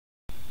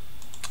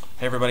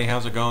Hey everybody,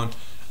 how's it going?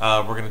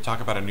 We're going to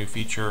talk about a new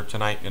feature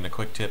tonight in a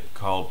quick tip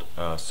called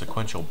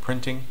Sequential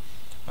Printing.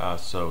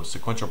 So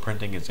Sequential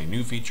Printing is a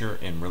new feature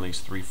in release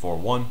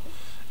 3.4.1.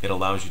 It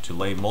allows you to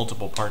lay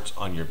multiple parts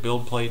on your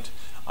build plate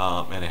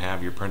and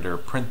have your printer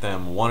print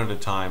them one at a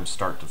time,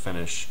 start to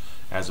finish,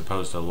 as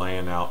opposed to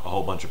laying out a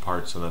whole bunch of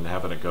parts and then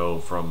having it go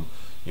from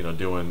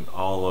doing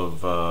all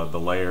of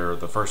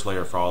the first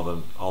layer for all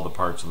the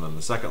parts, and then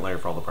the second layer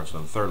for all the parts, and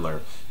then the third layer.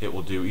 It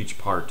will do each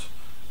part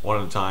one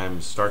at a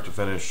time, start to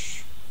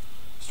finish,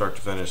 start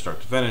to finish,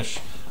 start to finish.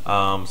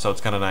 So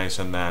it's kind of nice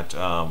in that,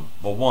 well,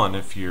 one,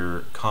 if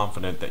you're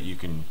confident that you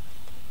can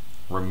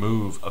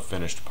remove a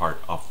finished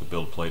part off the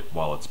build plate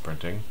while it's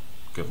printing,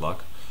 good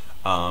luck.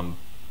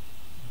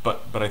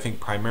 But I think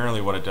primarily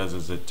what it does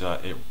is it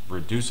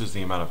reduces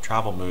the amount of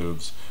travel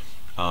moves,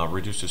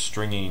 reduces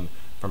stringing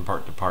from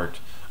part to part,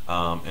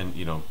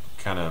 and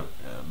kind of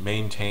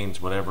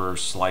maintains whatever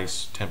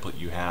slice template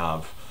you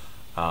have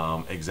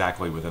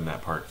exactly within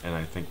that part, and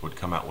I think would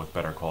come out with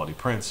better quality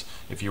prints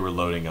if you were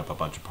loading up a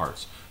bunch of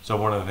parts. So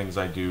one of the things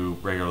I do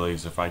regularly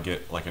is if I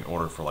get like an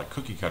order for like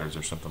cookie cutters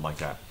or something like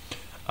that,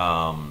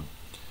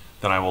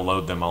 then I will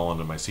load them all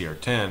into my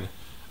CR10,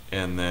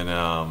 and then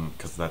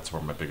because that's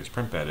where my biggest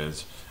print bed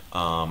is,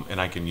 and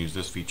I can use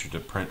this feature to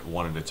print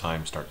one at a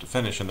time, start to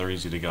finish, and they're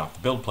easy to get off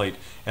the build plate,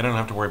 and I don't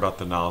have to worry about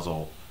the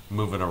nozzle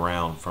moving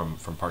around from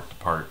part to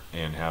part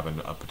and having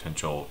a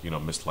potential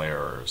missed layer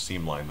or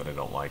seam line that I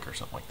don't like or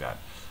something like that.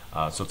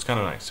 So it's kind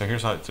of nice. So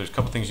there's a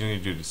couple things you need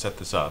to do to set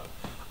this up,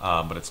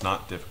 but it's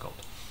not difficult.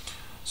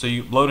 So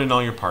you load in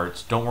all your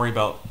parts. Don't worry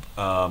about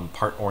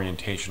part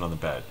orientation on the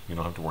bed. You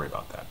don't have to worry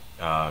about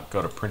that.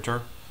 Go to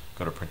printer,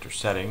 go to printer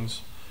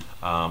settings.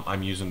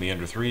 I'm using the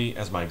Ender 3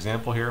 as my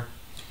example here.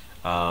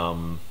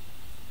 All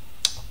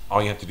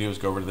you have to do is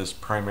go over to this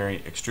primary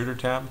extruder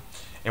tab,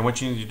 and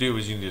what you need to do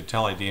is you need to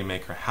tell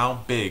Ideamaker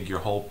how big your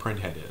whole print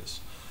head is.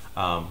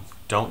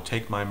 Don't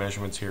take my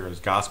measurements here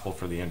as gospel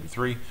for the Ender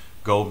 3.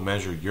 Go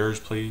measure yours,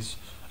 please.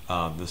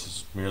 This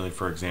is merely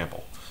for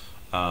example.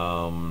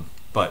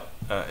 But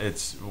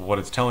what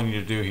it's telling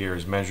you to do here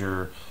is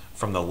measure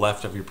from the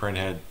left of your print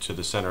head to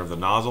the center of the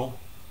nozzle,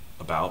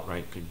 about,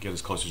 right? Get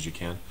as close as you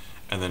can.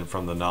 And then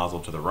from the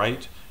nozzle to the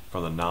right,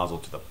 from the nozzle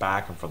to the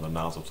back, and from the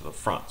nozzle to the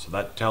front. So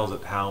that tells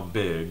it how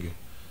big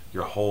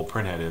your whole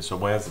print head is.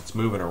 So as it's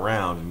moving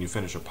around and you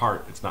finish a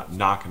part, it's not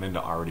knocking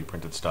into already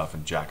printed stuff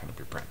and jacking up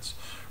your prints,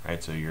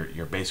 right? So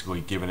you're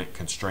basically giving it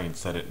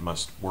constraints that it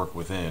must work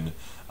within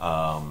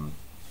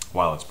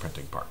while it's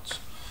printing parts.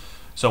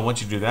 So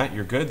once you do that,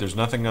 you're good. There's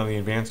nothing on the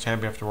advanced tab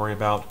you have to worry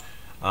about.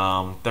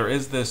 There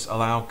is this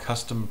allow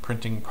custom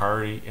printing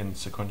priority in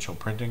sequential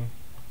printing.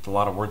 It's a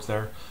lot of words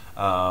there.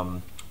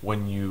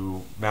 When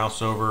you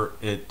mouse over,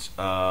 it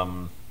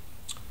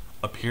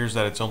appears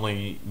that it's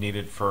only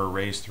needed for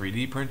Raise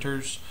 3D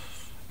printers.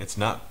 It's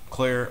not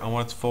clear on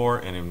what it's for,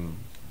 and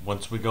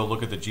once we go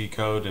look at the G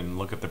code and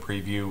look at the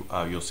preview,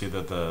 you'll see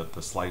that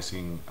the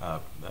slicing,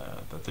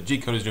 that the G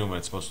code is doing what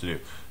it's supposed to do.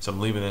 So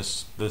I'm leaving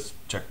this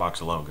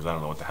checkbox alone because I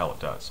don't know what the hell it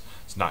does.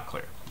 It's not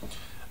clear.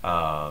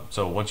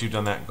 So once you've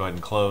done that, go ahead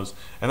and close,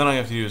 and then all you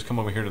have to do is come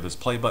over here to this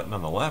play button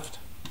on the left.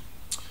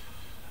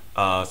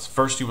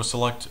 First you will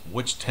select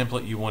which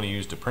template you want to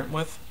use to print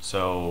with.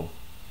 So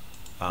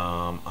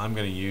I'm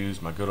going to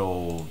use my good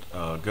old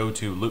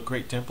go-to Loot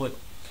Crate template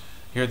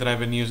here that I've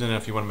been using. And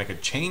if you want to make a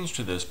change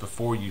to this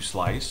before you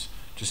slice,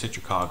 just hit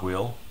your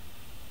cogwheel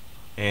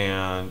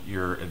and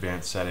your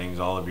advanced settings.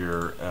 All of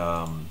your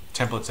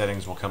template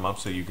settings will come up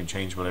so you can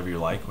change whatever you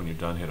like. When you're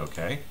done, hit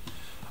OK.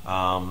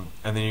 And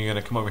then you're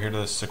going to come over here to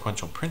the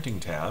Sequential Printing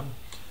tab,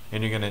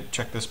 and you're going to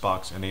check this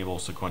box, Enable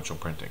Sequential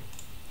Printing.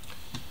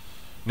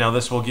 Now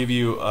this will give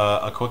you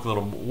a quick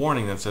little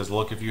warning that says,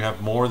 look, if you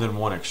have more than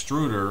one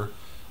extruder,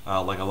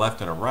 like a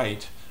left and a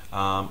right,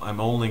 I'm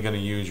only going to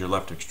use your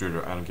left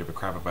extruder. I don't give a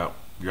crap about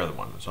your other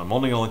one. So I'm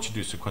only going to let you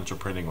do sequential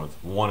printing with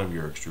one of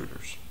your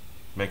extruders.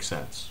 Makes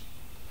sense.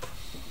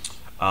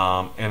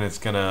 And it's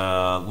going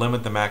to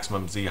limit the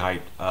maximum Z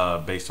height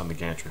based on the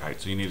gantry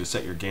height. So you need to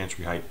set your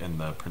gantry height in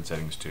the print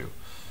settings too.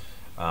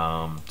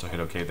 So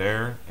hit OK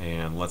there,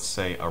 and let's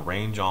say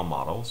arrange all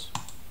models.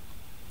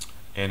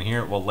 And here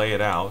it will lay it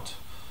out.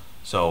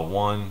 So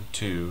 1,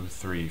 2,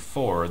 3,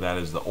 4, that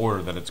is the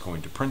order that it's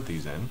going to print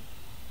these in.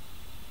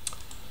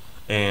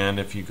 And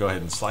if you go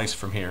ahead and slice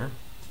from here,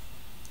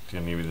 it's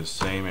going to give you the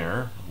same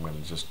error. I'm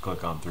going to just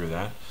click on through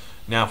that.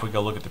 Now if we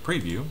go look at the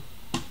preview,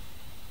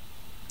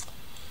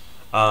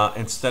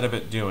 instead of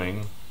it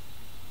doing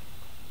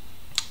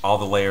all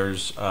the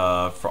layers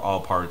for all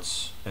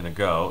parts in a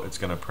go, it's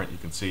going to print, you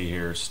can see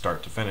here,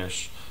 start to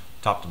finish,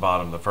 top to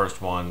bottom, the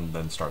first one,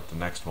 then start the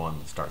next one,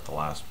 then start the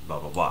last, blah,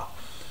 blah, blah.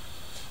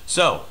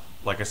 So,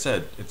 like I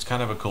said, it's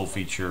kind of a cool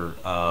feature.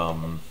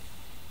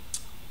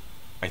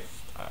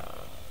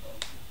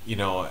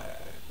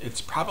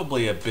 It's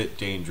probably a bit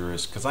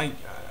dangerous because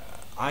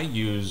I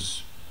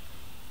use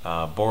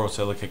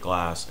borosilicate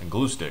glass and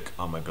glue stick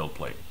on my build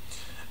plate.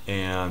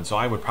 And so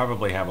I would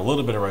probably have a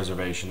little bit of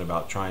reservation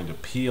about trying to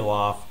peel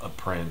off a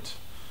print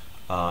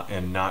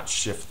and not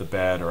shift the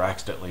bed or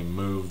accidentally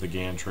move the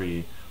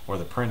gantry or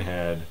the print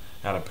head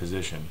out of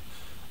position.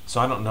 So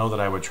I don't know that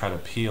I would try to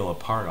peel a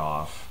part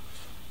off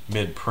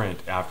mid-print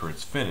after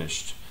it's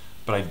finished,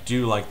 but I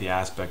do like the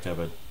aspect of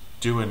it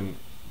doing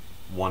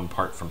one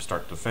part from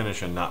start to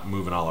finish and not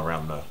moving all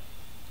around the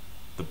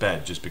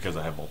bed just because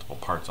I have multiple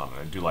parts on it.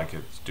 I do like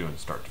it doing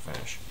start to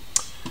finish.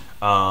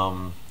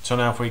 So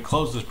now if we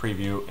close this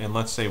preview and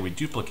let's say we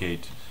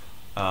duplicate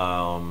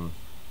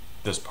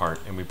this part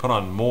and we put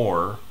on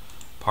more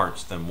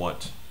parts than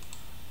what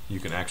you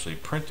can actually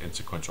print in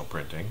sequential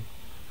printing,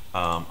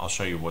 I'll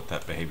show you what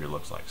that behavior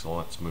looks like. So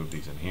let's move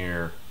these in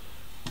here.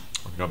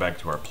 We'll go back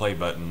to our play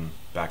button,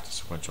 back to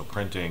sequential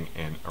printing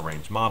and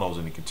arrange models,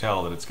 and you can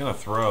tell that it's going to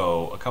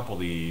throw a couple of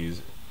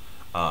these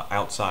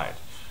outside,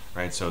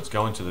 right? So it's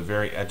going to the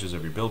very edges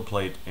of your build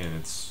plate and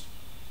it's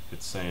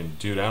saying,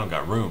 dude, I don't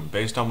got room.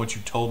 Based on what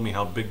you told me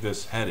how big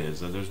this head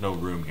is, there's no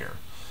room here.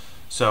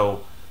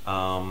 So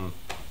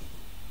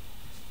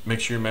make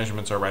sure your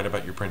measurements are right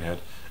about your print head,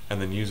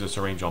 and then use this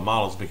arrange all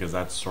models because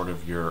that's sort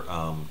of your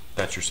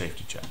that's your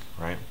safety check,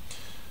 right?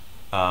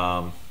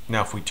 Now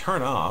if we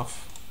turn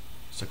off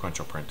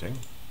sequential printing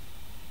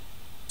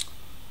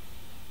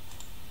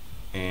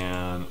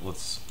and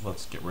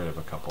let's get rid of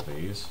a couple of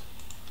these,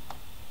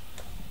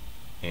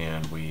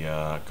 and we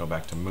go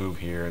back to move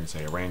here and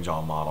say arrange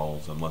all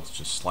models, and let's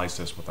just slice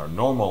this with our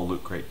normal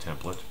Loot Crate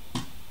template,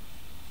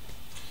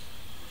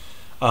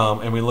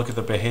 and we look at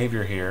the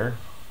behavior here.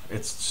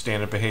 It's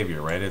standard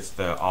behavior, right? It's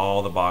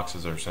all the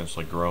boxes are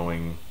essentially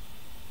growing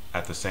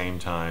at the same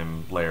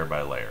time, layer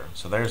by layer.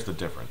 So there's the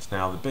difference.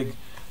 Now the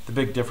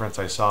big difference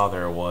I saw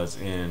there was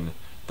in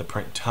the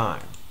print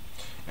time,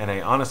 and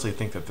I honestly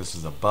think that this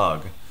is a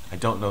bug. I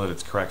don't know that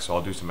it's correct, so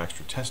I'll do some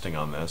extra testing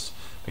on this.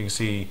 But you can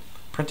see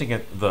printing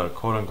it the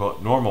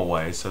quote-unquote normal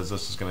way says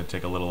this is going to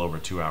take a little over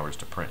 2 hours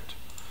to print.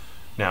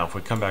 Now if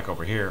we come back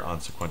over here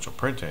on sequential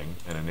printing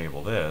and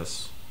enable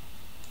this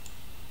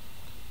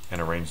and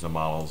arrange the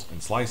models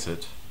and slice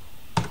it,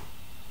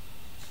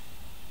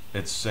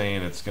 it's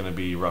saying it's going to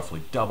be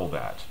roughly double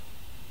that.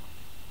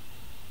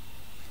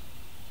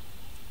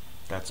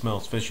 That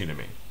smells fishy to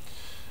me.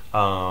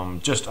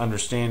 Just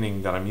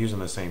understanding that I'm using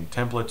the same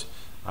template,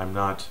 I'm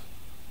not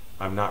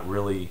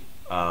really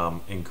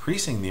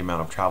increasing the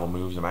amount of travel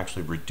moves. I'm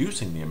actually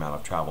reducing the amount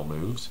of travel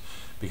moves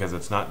because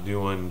it's not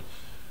doing,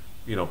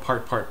 you know,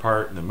 part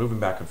and then moving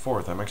back and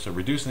forth. I'm actually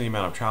reducing the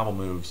amount of travel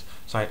moves.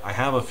 So I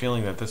have a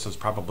feeling that this is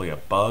probably a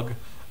bug.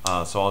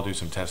 So I'll do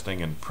some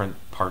testing and print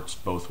parts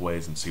both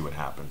ways and see what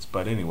happens.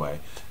 But anyway,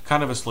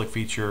 kind of a slick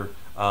feature.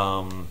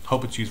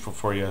 Hope it's useful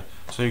for you.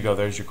 So there you go.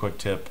 There's your quick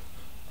tip.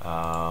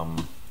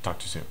 Talk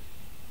to you soon.